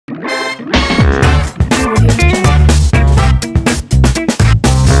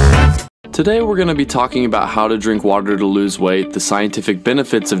Today we're going to be talking about how to drink water to lose weight, the scientific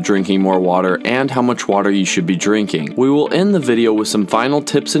benefits of drinking more water, and how much water you should be drinking. We will end the video with some final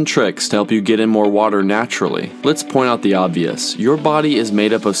tips and tricks to help you get in more water naturally. Let's point out the obvious. Your body is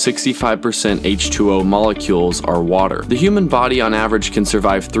made up of 65% H2O molecules or water. The human body on average can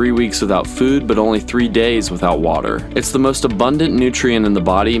survive 3 weeks without food, but only 3 days without water. It's the most abundant nutrient in the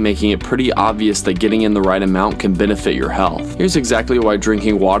body, making it pretty obvious that getting in the right amount can benefit your health. Here's exactly why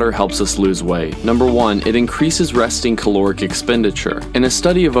drinking water helps us lose weight. Number 1, it increases resting caloric expenditure. In a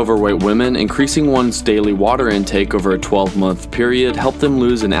study of overweight women, increasing one's daily water intake over a 12-month period helped them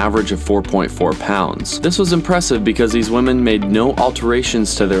lose an average of 4.4 pounds. This was impressive because these women made no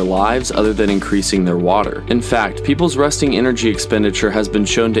alterations to their lives other than increasing their water. In fact, people's resting energy expenditure has been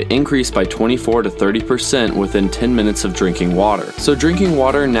shown to increase by 24 to 30% within 10 minutes of drinking water. So drinking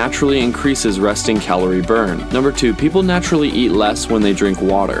water naturally increases resting calorie burn. Number 2, people naturally eat less when they drink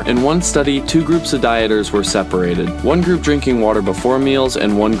water. In one study, 2 groups of dieters were separated. One group drinking water before meals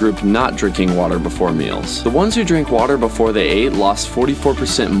and one group not drinking water before meals. The ones who drank water before they ate lost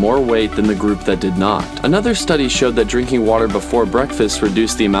 44% more weight than the group that did not. Another study showed that drinking water before breakfast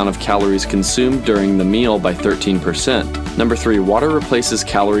reduced the amount of calories consumed during the meal by 13%. Number 3, water replaces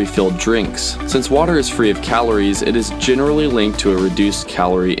calorie-filled drinks. Since water is free of calories, it is generally linked to a reduced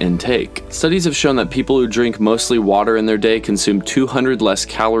calorie intake. Studies have shown that people who drink mostly water in their day consume 200 less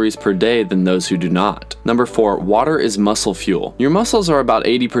calories per day than those who do not. Number 4, water is muscle fuel. Your muscles are about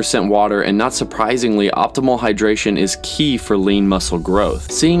 80% water, and not surprisingly, optimal hydration is key for lean muscle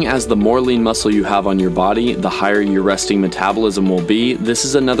growth. Seeing as the more lean muscle you have on your body, the higher your resting metabolism will be, this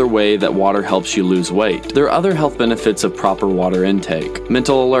is another way that water helps you lose weight. There are other health benefits of proper water intake.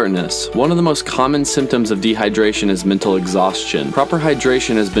 Mental alertness. One of the most common symptoms of dehydration is mental exhaustion. Proper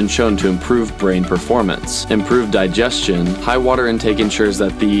hydration has been shown to improve brain performance. Improved digestion. High water intake ensures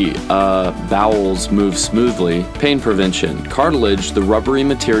that the bowels move smoothly. Pain prevention. Cartilage, the rubbery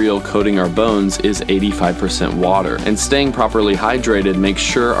material coating our bones, is 85% water, and staying properly hydrated makes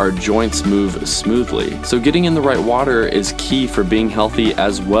sure our joints move smoothly. So getting in the right water is key for being healthy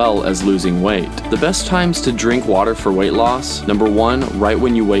as well as losing weight. The best times to drink water for weight loss: number 1, right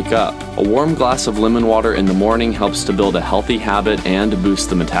when you wake up. A warm glass of lemon water in the morning helps to build a healthy habit and boost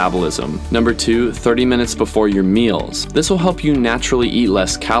the metabolism. Number 2, 30 minutes before your meals. This will help you naturally eat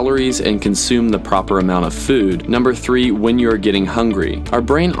less calories and consume the proper amount of food. Number 3, when you are getting hungry. Our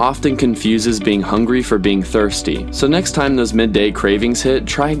brain often confuses being hungry for being thirsty. So next time those midday cravings hit,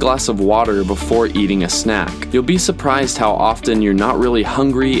 try a glass of water before eating a snack. You'll be surprised how often you're not really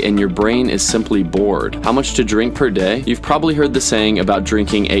hungry and your brain is simply bored. How much to drink per day? You've probably heard the saying about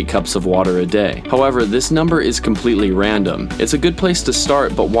drinking 8 cups of water a day. However, this number is completely random. It's a good place to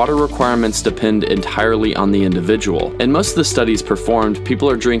start, but water requirements depend entirely on the individual. In most of the studies performed, people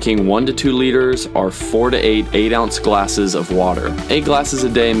are drinking 1 to 2 liters or 4 to 8 8-ounce glasses of water. 8 glasses a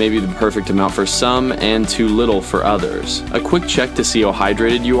day may be the perfect amount for some and too little for others. A quick check to see how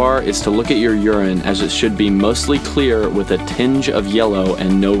hydrated you are is to look at your urine, as it should be mostly clear with a tinge of yellow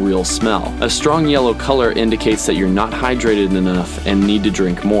and no real smell. A strong yellow color indicates that you're not hydrated enough and need to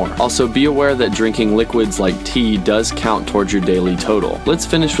drink more. Also, be aware that drinking liquids like tea does count towards your daily total. Let's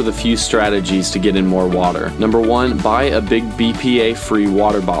finish with a few strategies to get in more water. Number 1, buy a big BPA-free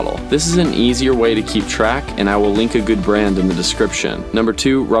water bottle. This is an easier way to keep track, and I will link a good brand in the description. Number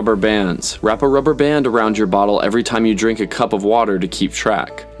 2, rubber bands. Wrap a rubber band around your bottle every time you drink a cup of water to keep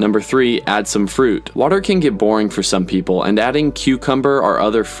track. Number 3, add some fruit. Water can get boring for some people, and adding cucumber or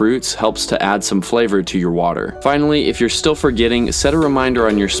other fruits helps to add some flavor to your water. Finally, if you're still forgetting, set a reminder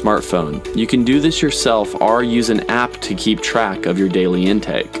on your smartphone. You can do this yourself or use an app to keep track of your daily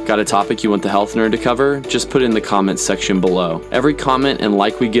intake. Got a topic you want the Health Nerd to cover? Just put it in the comments section below. Every comment and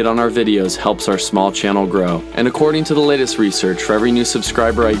like we get on our videos helps our small channel grow. And according to the latest research, for every new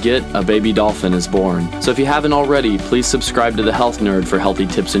subscriber I get, a baby dolphin is born. So if you haven't already, please subscribe to the Health Nerd for healthy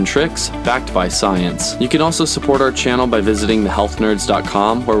tips and tricks backed by science. You can also support our channel by visiting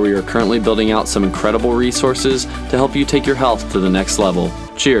thehealthnerds.com, where we are currently building out some incredible resources to help you take your health to the next level.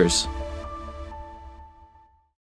 Cheers!